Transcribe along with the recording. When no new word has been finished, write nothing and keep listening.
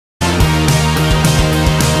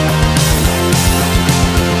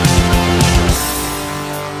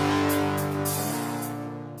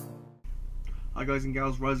Hi guys and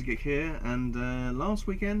gals, RyzorGick here, and last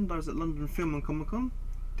weekend I was at London Film and Comic Con.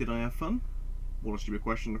 Did I have fun? Well, a stupid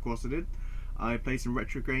question, of course I did. I played some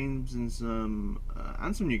retro games and some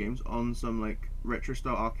new games on some like retro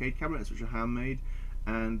style arcade cabinets which are handmade,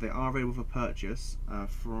 and they are available for purchase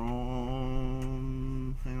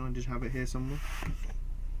from, hang on, I just have it here somewhere.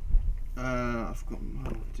 I've forgotten,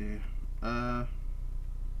 oh dear.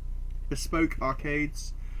 Bespoke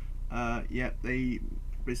Arcades. Yeah, they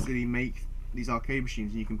basically make these arcade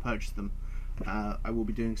machines and you can purchase them. I will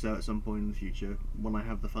be doing so at some point in the future when I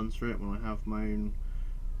have the funds for it, when I have my own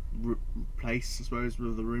place, I suppose,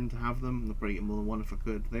 with the room to have them. I'll probably get more than one if I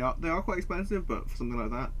could. They are quite expensive, but for something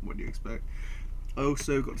like that, what do you expect? I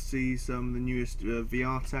also got to see some of the newest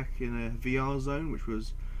VR tech in a VR zone, which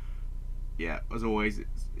was, yeah, as always, it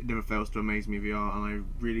never fails to amaze me, VR, and I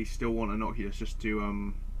really still want an Oculus just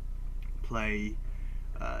to play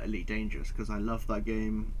Elite Dangerous, because I love that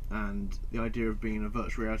game, and the idea of being in a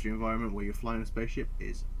virtual reality environment where you're flying a spaceship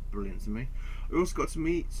is brilliant to me. I also got to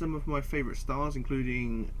meet some of my favourite stars,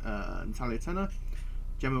 including Natalia Tena,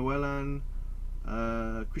 Gemma Whelan,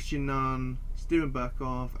 Christian Nunn, Steven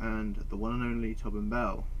Berkoff, and the one and only Tobin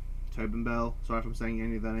Bell. Sorry if I'm saying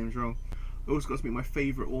any of their names wrong. I also got to meet my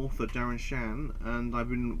favourite author, Darren Shan, and I've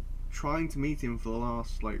been trying to meet him for the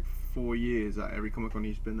last like 4 years at every Comic Con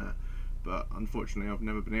he's been at, but unfortunately I've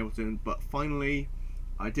never been able to. But finally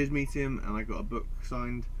I did meet him and I got a book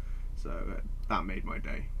signed, so that made my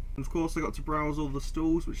day. And of course I got to browse all the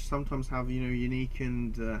stalls, which sometimes have, you know, unique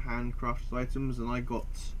and handcrafted items, and I got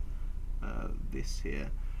this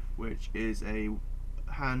here, which is a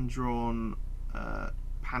hand-drawn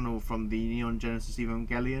panel from the Neon Genesis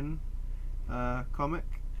Evangelion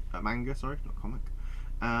manga, sorry, not comic,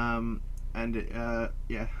 and it,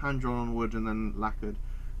 yeah, hand-drawn on wood and then lacquered.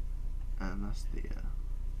 And that's the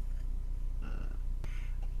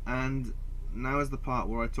and now is the part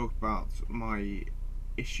where I talk about my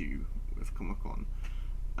issue with Comic-Con,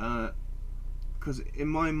 because in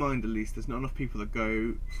my mind at least there's not enough people that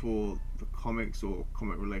go for the comics or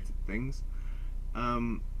comic related things.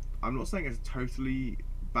 I'm not saying it's a totally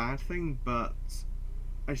bad thing, but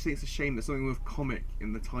I just think it's a shame that something with comic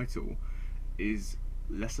in the title is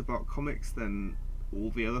less about comics than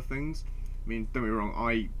all the other things. I mean, don't get me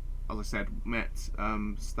wrong, as I said, met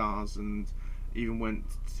stars and even went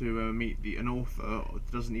to meet an author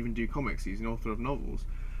that doesn't even do comics. He's an author of novels,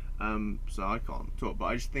 so I can't talk. But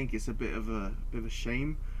I just think it's a bit of a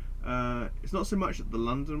shame. It's not so much at the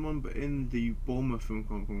London one, but in the Bournemouth Film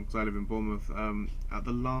Comic Con, because I live in Bournemouth. At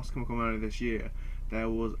the last Comic Con earlier this year, there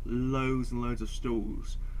was loads and loads of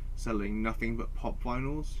stalls selling nothing but pop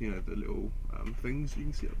vinyls. You know, the little things you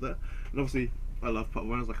can see up there. And obviously, I love pop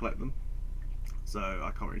vinyls. I collect them, so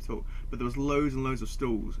I can't really talk. But there was loads and loads of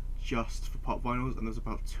stalls just for pop vinyls, and there's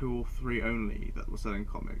about 2 or 3 only that were selling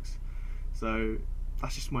comics. So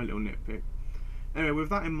that's just my little nitpick. Anyway, with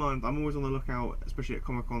that in mind, I'm always on the lookout, especially at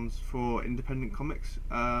Comic Cons, for independent comics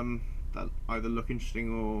that either look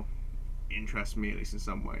interesting or interest me at least in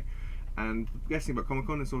some way. And the best thing about Comic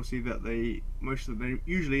Con is obviously that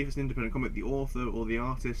usually if it's an independent comic, the author or the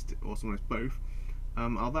artist or sometimes both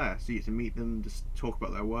are there, so you get to meet them, just talk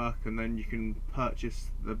about their work, and then you can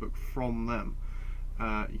purchase the book from them.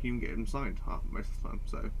 You can even get them signed most of the time,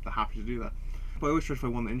 so they're happy to do that. But I always try to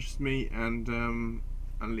find one that interests me, and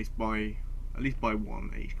at least buy one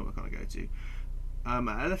at each Comic Con I go to.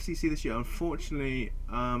 At LFCC this year, unfortunately,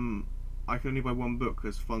 I could only buy one book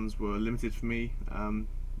because funds were limited for me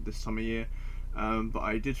this time of year. But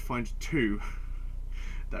I did find 2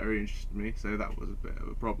 that really interested me, so that was a bit of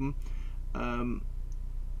a problem.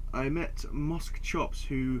 I met Mosque Chops,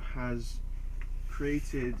 who has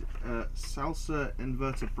created Salsa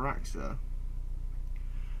Invertebraxa,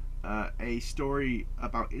 a story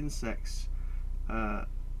about insects that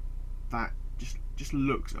just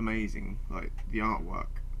looks amazing. Like, the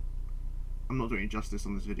artwork, I'm not doing it justice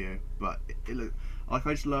on this video, but it looks like,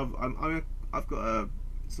 I just love. I've got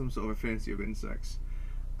some sort of affinity with insects,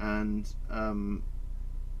 and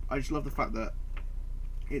I just love the fact that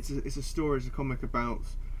it's a story, it's a comic about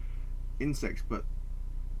insects, but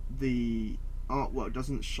the artwork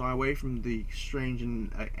doesn't shy away from the strange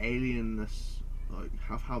and alienness, like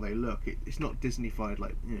how they look. It's not Disney-fied,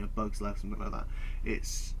 like, you know, Bugs Life, something like that.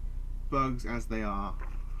 It's bugs as they are,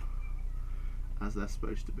 as they're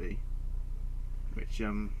supposed to be, which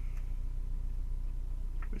I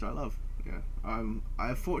love. Yeah. I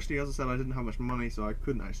unfortunately, as I said, I didn't have much money, so I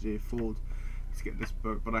couldn't actually afford to get this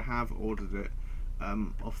book, but I have ordered it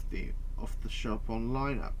off the shop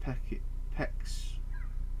online at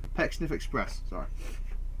Pecksniff Express. Sorry.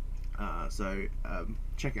 So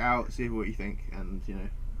check it out, see what you think, and, you know,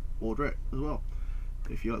 order it as well.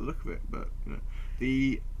 if you like the look of it. But you know,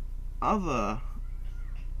 the other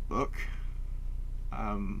book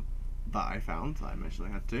that I found, that I mentioned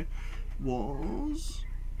I had to, was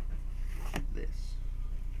this.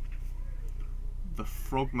 The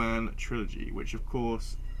Frog Man Trilogy, which of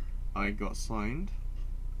course I got signed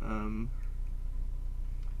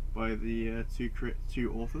by the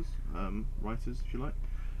two authors, writers if you like,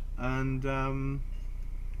 and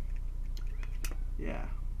yeah.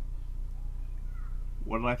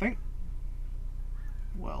 What did I think?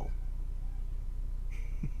 Well.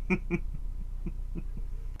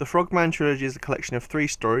 The Frog Man Trilogy is a collection of 3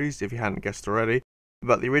 stories, if you hadn't guessed already,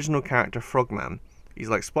 about the original character Frogman. He's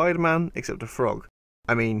like Spider-Man, except a frog.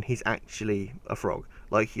 I mean, he's actually a frog.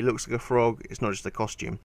 Like, he looks like a frog, it's not just a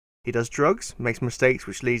costume. He does drugs, makes mistakes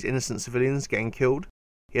which leads innocent civilians getting killed.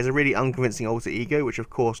 He has a really unconvincing alter ego, which of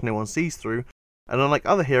course no one sees through. And unlike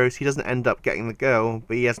other heroes, he doesn't end up getting the girl,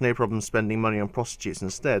 but he has no problem spending money on prostitutes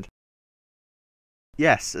instead.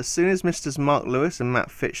 Yes, as soon as Mr. Mark Lewis and Matt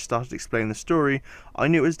Fitch started explaining the story, I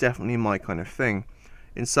knew it was definitely my kind of thing.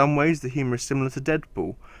 In some ways, the humour is similar to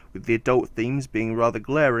Deadpool, with the adult themes being rather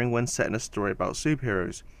glaring when set in a story about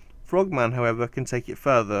superheroes. Frogman, however, can take it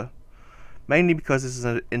further, mainly because this is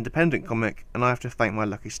an independent comic, and I have to thank my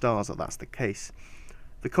lucky stars that that's the case.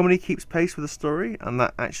 The comedy keeps pace with the story, and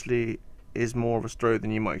that actually is more of a story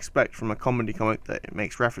than you might expect from a comedy comic that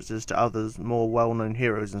makes references to others more well-known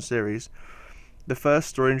heroes and series. The first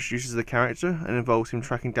story introduces the character and involves him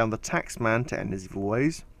tracking down the Taxman to end his evil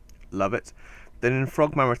ways. Love it. Then in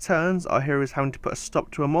Frogman Returns, our hero is having to put a stop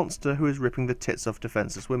to a monster who is ripping the tits off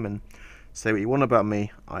defenseless women. Say what you want about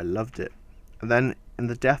me, I loved it. And then, in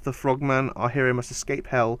The Death of Frogman, our hero must escape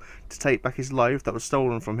hell to take back his life that was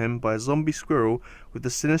stolen from him by a zombie squirrel with the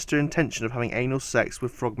sinister intention of having anal sex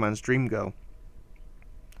with Frogman's dream girl.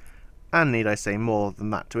 And need I say more than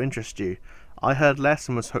that to interest you? I heard less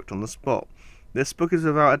and was hooked on the spot. This book is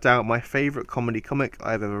without a doubt my favourite comedy comic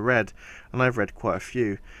I've ever read, and I've read quite a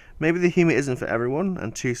few. Maybe the humour isn't for everyone,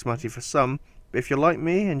 and too smutty for some, but if you're like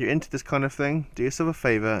me and you're into this kind of thing, do yourself a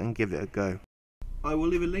favour and give it a go. I will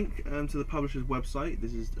leave a link to the publisher's website.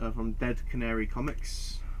 This is from Dead Canary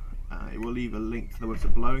Comics. I will leave a link to the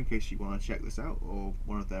website below in case you want to check this out, or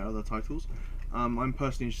one of their other titles. I'm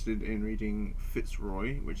personally interested in reading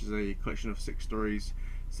Fitzroy, which is a collection of 6 stories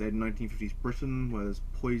set in 1950s Britain, where there's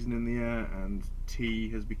poison in the air and tea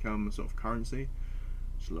has become a sort of currency.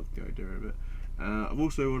 Just love the idea of it. I've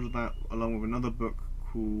also ordered that along with another book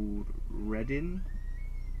called Reddin,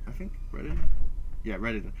 I think? Reddin? Yeah,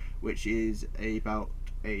 Reddin, which is about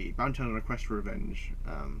a bounty hunter on a quest for revenge,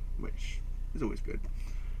 which is always good.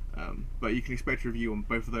 But you can expect a review on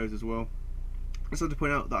both of those as well. I just have to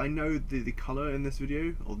point out that I know the colour in this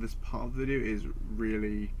video, or this part of the video, is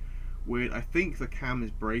really weird. I think the cam is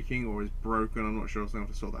breaking or is broken, I'm not sure, so I have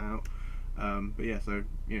to sort that out. But yeah, so,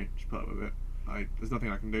 you know, just put up with it. There's nothing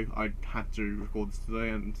I can do. I had to record this today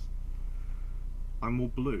and I'm all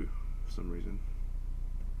blue for some reason.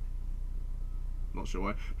 Not sure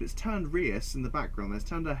why, but it's turned Rias in the background, it's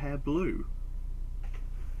turned her hair blue.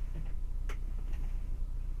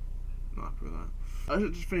 Not happy with that. I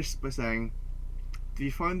should just finish by saying, do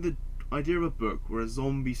you find the idea of a book where a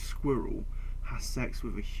zombie squirrel has sex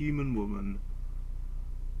with a human woman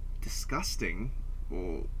disgusting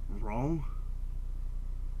or wrong?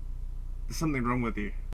 There's something wrong with you.